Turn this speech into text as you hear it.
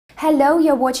Hello,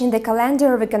 you're watching the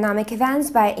calendar of economic events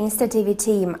by Insta TV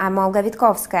team. I'm Olga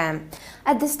Vitkovskaya.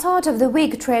 At the start of the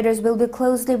week, traders will be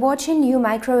closely watching new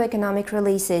macroeconomic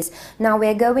releases. Now we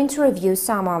are going to review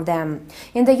some of them.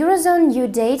 In the Eurozone, new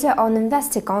data on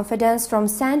investor confidence from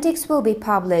Sentix will be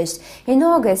published. In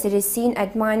August, it is seen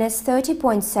at minus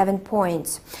 30.7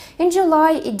 points. In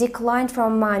July, it declined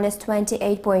from minus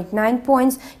 28.9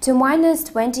 points to minus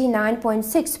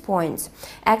 29.6 points.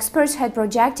 Experts had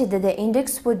projected that the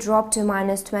index would drop to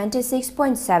minus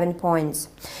 26.7 points.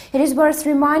 It is worth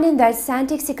reminding that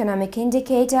Sentix economic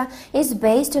indicator is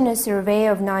based on a survey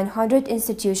of 900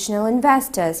 institutional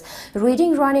investors.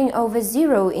 Reading running over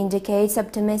zero indicates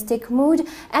optimistic mood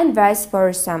and vice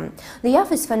versa. The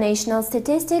Office for National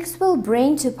Statistics will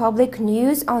bring to public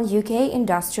news on UK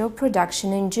industrial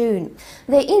production in June.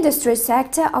 The industry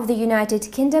sector of the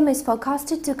United Kingdom is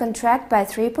forecasted to contract by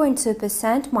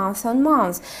 3.2%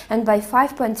 month-on-month and by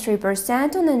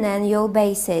 5.3% on an annual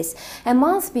basis. A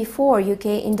month before, UK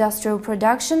industrial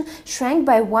production shrank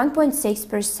by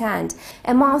 1.6%.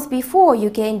 A month before,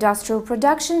 UK industrial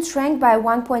production shrank by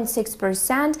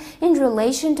 1.6% in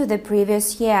relation to the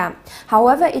previous year.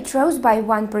 However, it rose by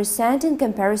 1% in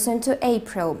comparison to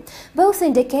April. Both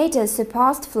indicators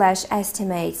surpassed flash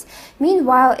estimates.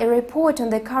 Meanwhile, a report on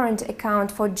the current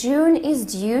account for June is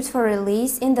due for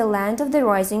release in the land of the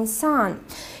rising sun.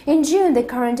 In June, the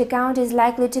current account is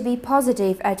likely to be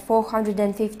positive at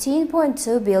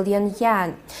 415.2 billion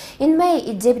yen. In May,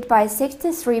 it dipped by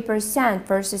 63%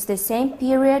 versus the same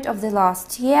period of the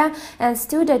last year and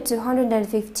stood at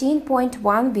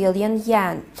 215.1 billion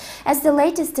yen. As the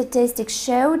latest statistics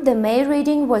showed, the May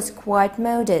reading was quite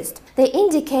modest. The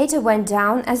indicator went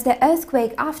down as the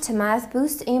earthquake aftermath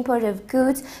boosted import of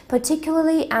goods,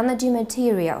 particularly energy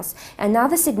materials.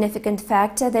 Another significant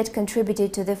factor that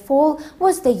contributed to the fall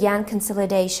was the yen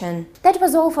consolidation. That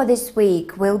was all for this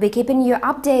week. We'll be keeping you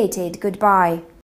updated. Goodbye.